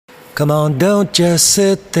Come on, don't just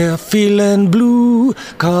sit there feeling blue.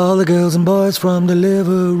 Call the girls and boys from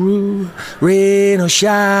Deliveroo. Rain or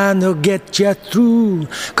shine, they'll get you through.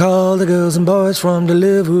 Call the girls and boys from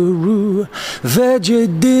Deliveroo.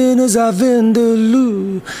 Veggie dinners are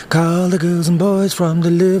vindaloo. Call the girls and boys from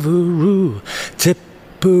Deliveroo.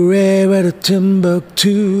 Tipperary to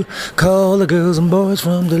Timbuktu. Call the girls and boys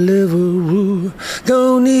from Deliveroo.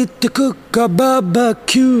 Don't need to cook a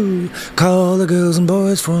barbecue. Call the girls and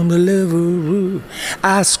boys from Deliveroo.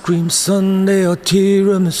 Ice cream sundae or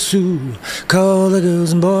tiramisu. Call the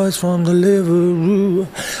girls and boys from Deliveroo.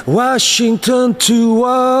 Washington to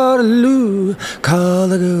Waterloo. Call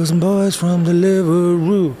the girls and boys from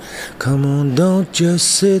Deliveroo. Come on, don't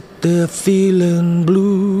just sit there feeling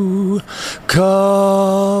blue.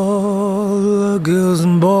 Call the girls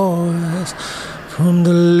and boys from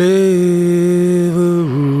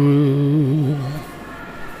Deliveroo.